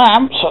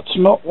clamps, that's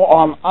not what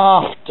I'm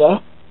after.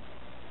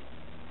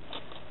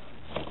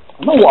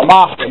 I know what I'm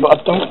after, but I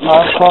don't know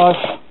if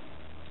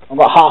I've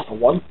got half of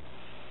one.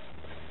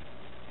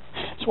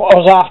 That's what I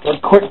was after, a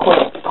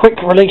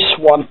quick release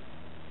one.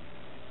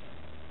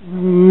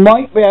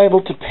 Might be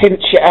able to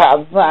pinch it out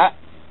of that,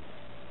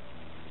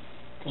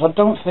 because I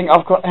don't think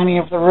I've got any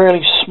of the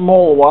really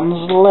small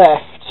ones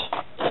left.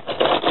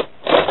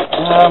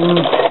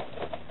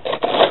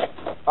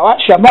 Oh,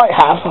 actually I might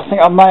have. I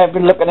think I may have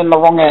been looking in the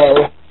wrong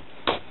area.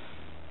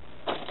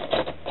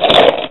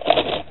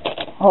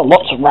 Oh,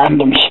 lots of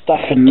random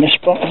stuff in this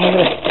box.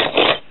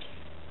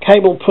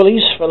 Cable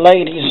pulleys for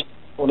ladies,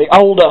 or the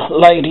older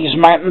ladies'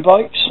 mountain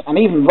bikes, and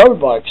even road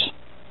bikes.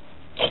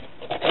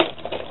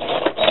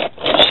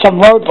 Some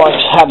road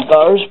bikes had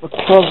those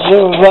because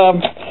of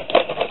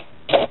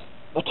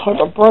the type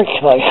of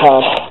brake they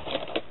had.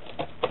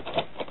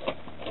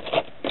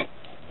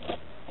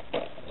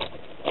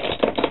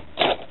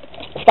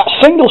 That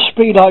single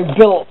speed I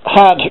built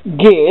had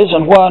gears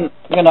and weren't,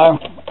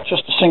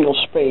 just a single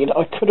speed,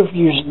 I could have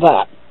used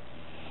that.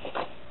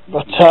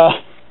 But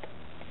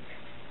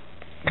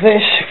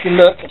this, if you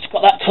look, it's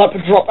got that type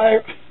of drop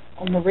out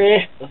on the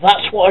rear.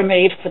 That's what I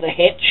need for the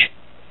hitch.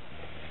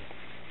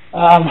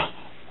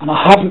 And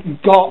I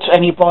haven't got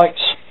any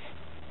bikes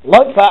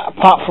like that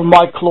apart from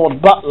my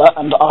Claude Butler,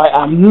 and I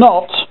am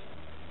not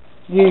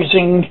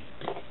using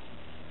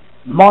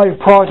my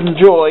pride and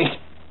joy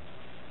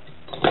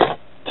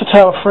to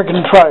tow a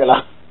friggin'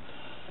 trailer.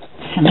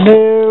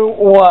 No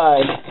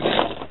way.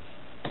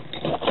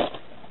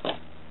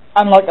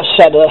 And like I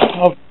said,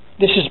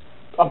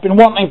 I've been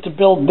wanting to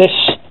build this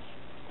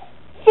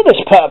for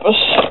this purpose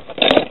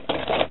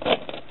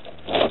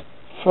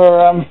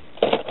for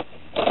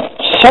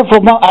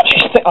several months.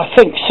 Actually, I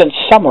think since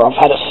summer I've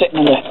had it sitting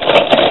in the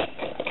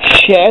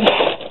shed.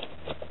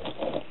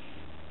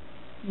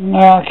 No,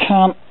 I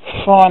can't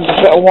find the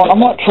bit I want. I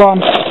might try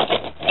and...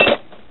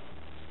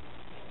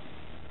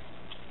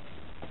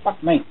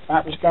 Fuck me,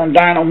 battery's going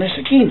down on this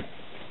again.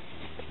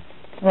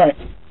 Right,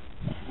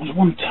 there's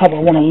one tub I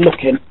want to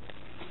look in.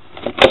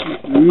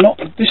 Not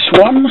this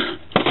one.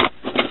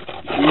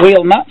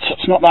 Wheel nuts,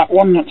 it's not that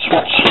one, that's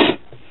what's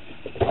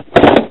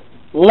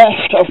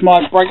left of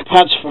my brake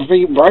pads for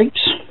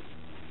V-brakes.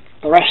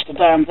 The rest are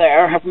down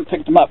there, I haven't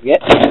picked them up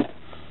yet.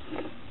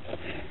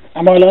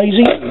 Am I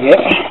lazy? Yep.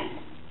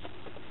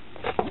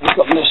 I've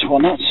got this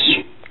one, that's...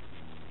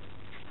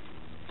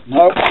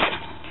 Nope,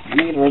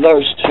 neither of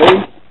those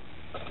two.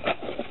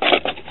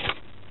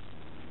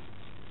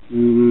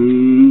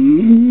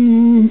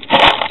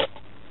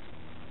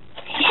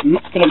 It's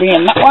not going to be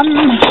in that one.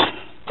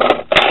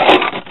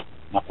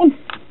 That one.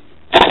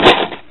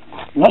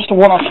 And that's the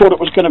one I thought it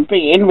was going to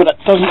be in, but it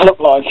doesn't look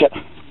like it.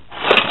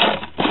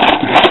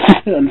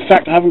 In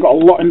fact, I haven't got a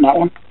lot in that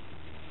one.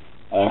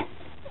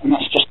 And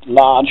that's just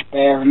large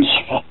bearings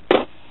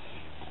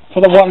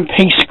for the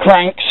one-piece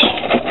cranks.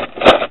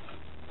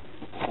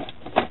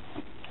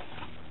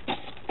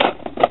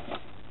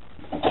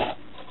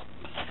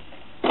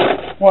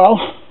 Well,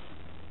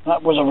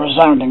 that was a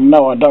resounding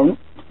no, I don't.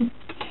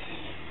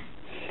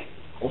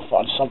 We'll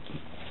find something.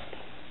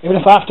 Even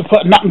if I have to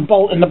put a nut and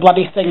bolt in the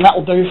bloody thing,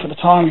 that'll do for the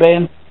time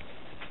being.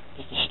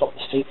 Just to stop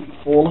the seat from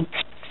falling.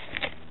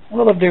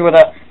 What do I do with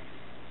that?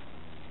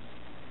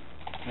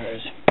 There it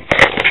is.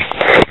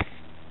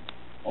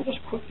 I'll just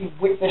quickly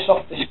whip this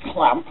off this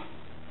clamp.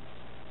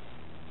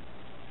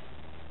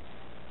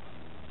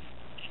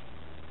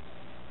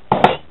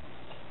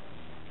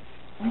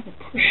 I'm going to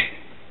push.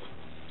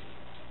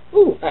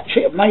 Ooh,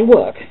 actually it may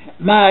work.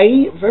 It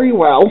may very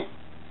well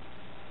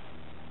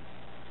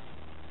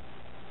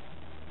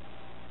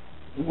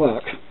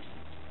work.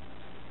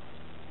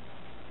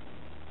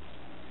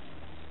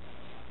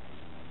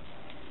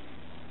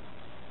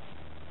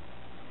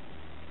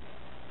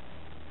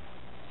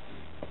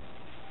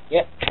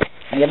 Yep.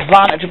 The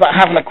advantage about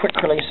having a quick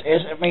release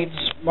is it means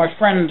my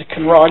friend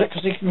can ride it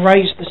because he can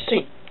raise the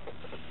seat.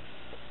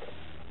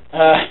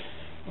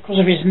 Because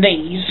of his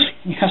knees,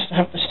 he has to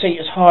have the seat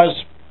as high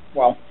as,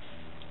 well,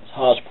 as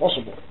high as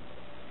possible.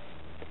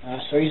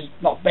 So he's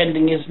not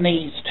bending his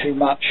knees too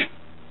much.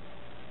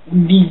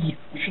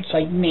 I should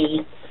say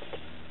knee.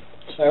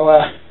 So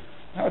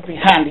that would be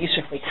handy.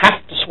 So if we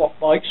have to swap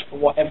bikes for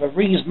whatever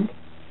reason,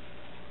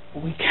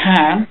 we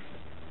can.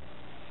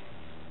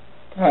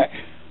 Right.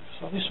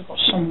 So at least I've got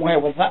somewhere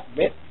with that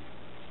bit.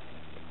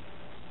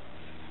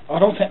 I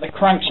don't think the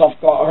cranks I've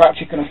got are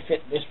actually going to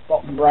fit this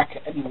bottom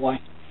bracket anyway.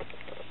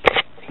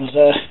 Because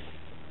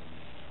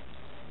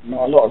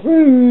not a lot of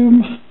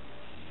room.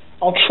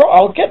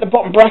 I'll get the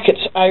bottom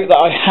brackets out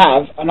that I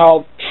have and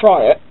I'll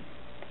try it.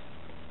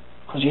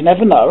 Because you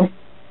never know.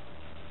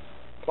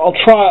 But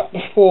I'll try it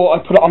before I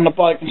put it on the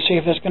bike and see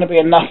if there's going to be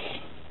enough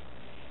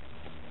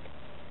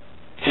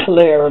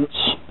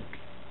clearance.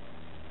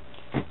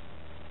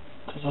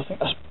 Because I think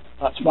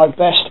that's my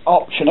best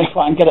option if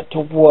I can get it to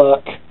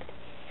work.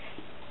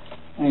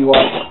 Anyway,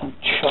 I'll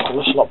chuckle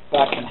this lot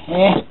back in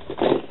here.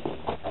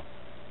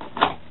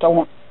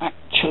 Don't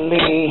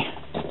actually...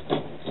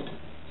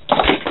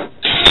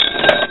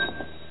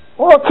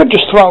 Or I could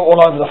just throw it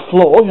all over the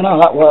floor, you know,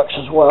 that works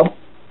as well.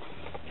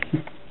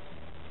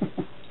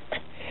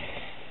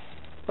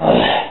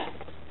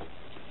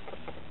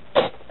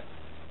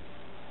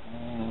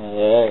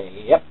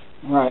 Yep,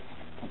 right.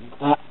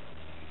 That.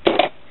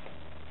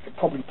 Could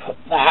probably put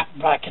that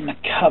back in the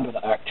cupboard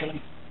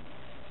actually.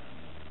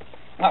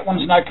 That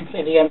one's now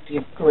completely empty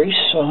of grease,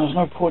 so there's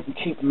no point in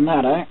keeping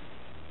that out.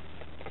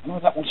 I know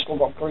that one's still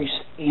got grease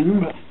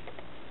in, but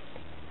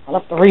I'll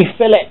have to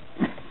refill it.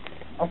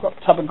 I've got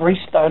a tub of grease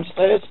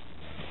downstairs.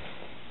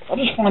 I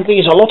just find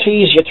these a lot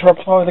easier to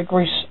apply the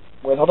grease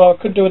with, although I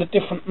could do with a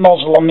different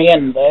nozzle on the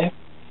end there.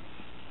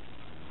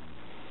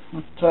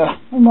 But,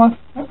 never mind.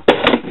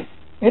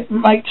 It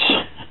makes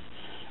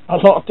a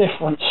lot of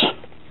difference.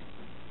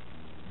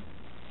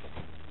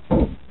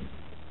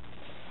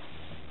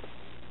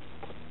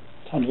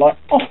 Turn the light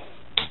off.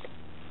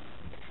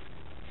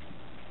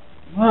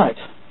 Right.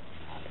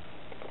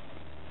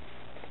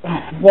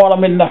 While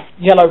I'm in the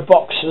yellow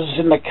boxes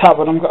in the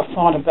cupboard, I'm going to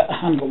find a better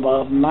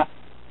handlebar than that.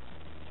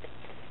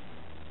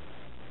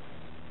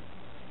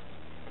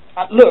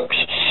 That looks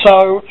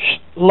so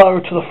low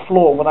to the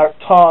floor without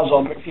tyres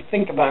on, but if you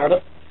think about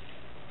it,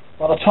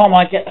 by the time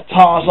I get the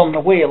tyres on the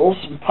wheels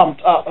and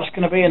pumped up, that's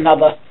going to be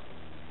another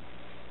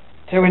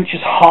 2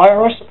 inches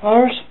higher, I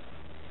suppose.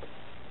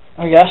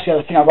 Oh yeah, that's the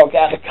other thing I've got to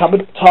get out of the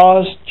cupboard.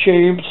 Tyres,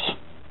 tubes.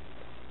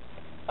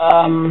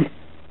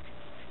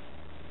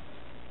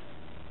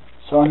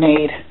 So I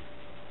need,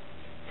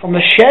 from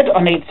the shed,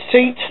 I need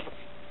seat,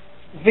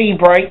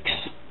 V-brakes,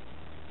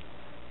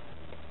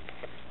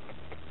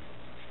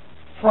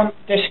 front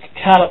disc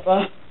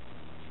caliper,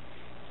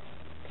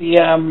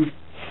 the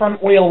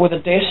front wheel with a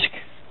disc.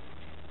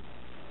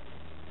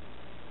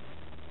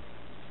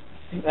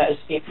 I think that is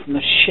it from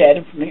the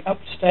shed. From the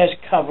upstairs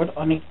cupboard,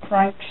 I need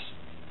cranks,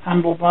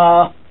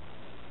 handlebar,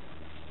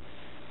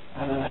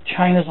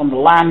 chainers on the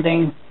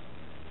landing,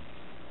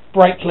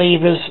 brake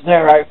levers,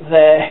 they're out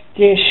there,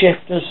 gear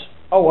shifters.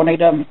 Oh, I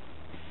need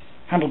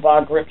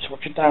handlebar grips,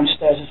 which are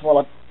downstairs as well.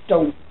 I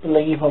don't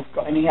believe I've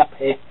got any up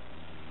here.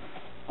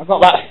 I've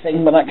got that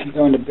thing, but that can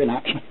go in the bin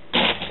actually.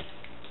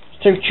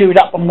 It's too chewed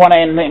up on one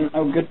end, ain't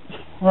no good.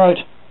 Right.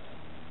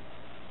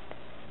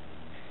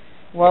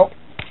 Well,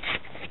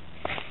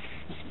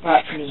 the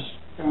battery is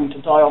going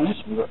to die on this.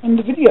 We'll end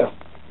the video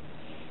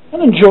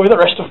and enjoy the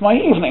rest of my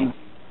evening.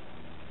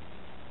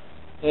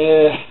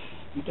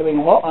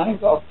 Doing what? I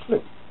ain't got a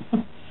clue.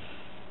 But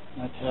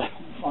I'll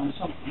find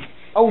something.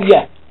 Oh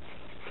yeah,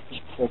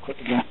 just before I quick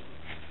again,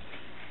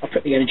 I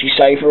put the energy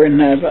saver in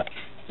there, but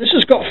this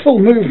has got full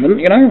movement,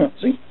 you know.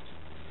 Let's see.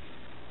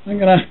 I'm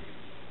gonna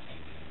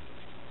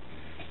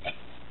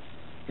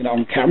get it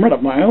on camera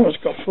up my own.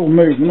 It's got full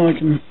movement. I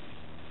can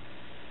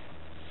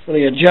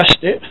fully adjust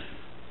it.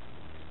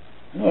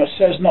 I know it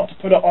says not to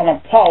put it on a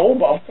pole,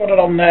 but I've got it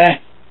on there.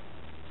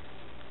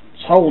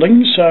 It's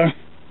holding, so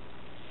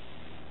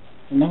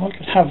you know, I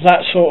could have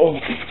that sort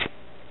of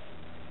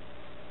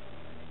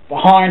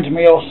behind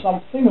me or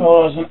something,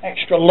 or as an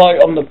extra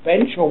light on the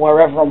bench or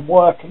wherever I'm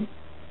working.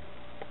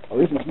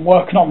 Or even if I'm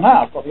working on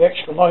that, I've got the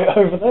extra light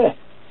over there,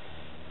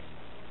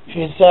 which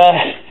is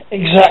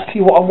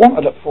exactly what I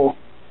wanted it for.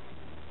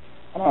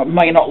 I know it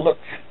may not look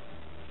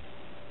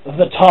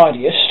the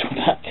tidiest with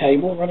that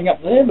cable running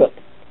up there, but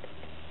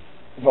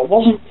if it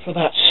wasn't for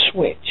that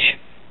switch,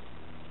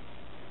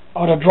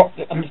 I'd have dropped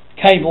it, and the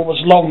cable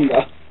was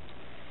longer,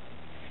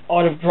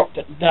 I'd have dropped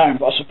it down.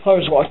 But I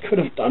suppose what I could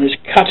have done is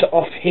cut it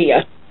off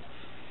here,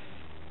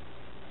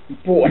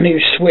 bought a new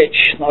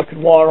switch that I could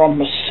wire on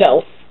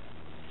myself,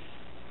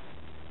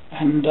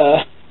 and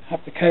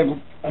have the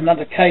cable,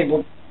 another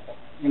cable,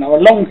 you know,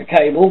 a longer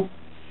cable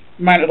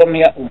mounted on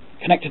the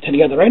connected to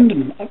the other end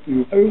and up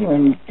and over.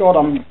 And God,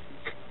 I'm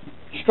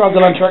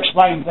struggling to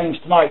explain things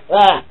tonight.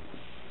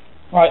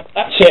 Right,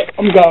 that's it.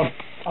 I'm going.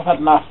 I've had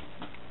enough.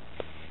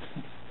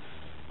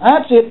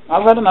 That's it.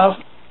 I've had enough.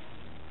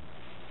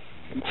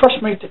 And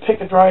trust me to pick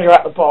a dryer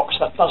out of the box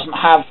that doesn't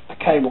have a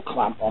cable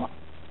clamp on it.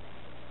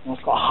 Well,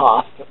 it's got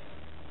half, but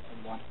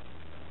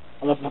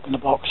I love looking in the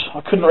box.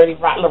 I couldn't really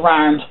rattle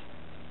around.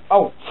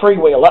 Oh,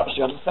 freewheel, that was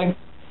the other thing.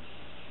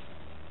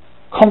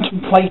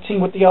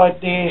 Contemplating with the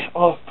idea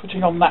of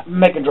putting on that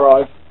Mega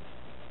Drive.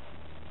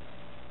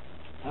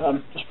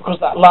 Just because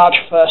that large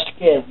first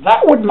gear.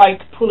 That would make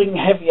pulling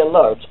heavier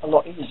loads a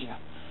lot easier.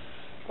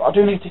 But I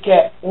do need to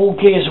get all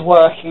gears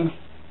working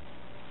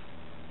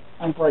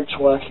and brakes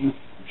working.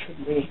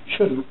 It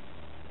shouldn't,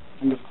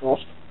 fingers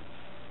crossed,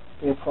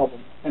 be a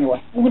problem.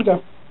 Anyway, I'm going to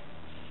go.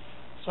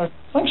 So,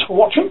 thanks for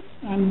watching,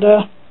 and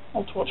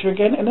I'll talk to you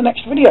again in the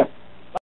next video.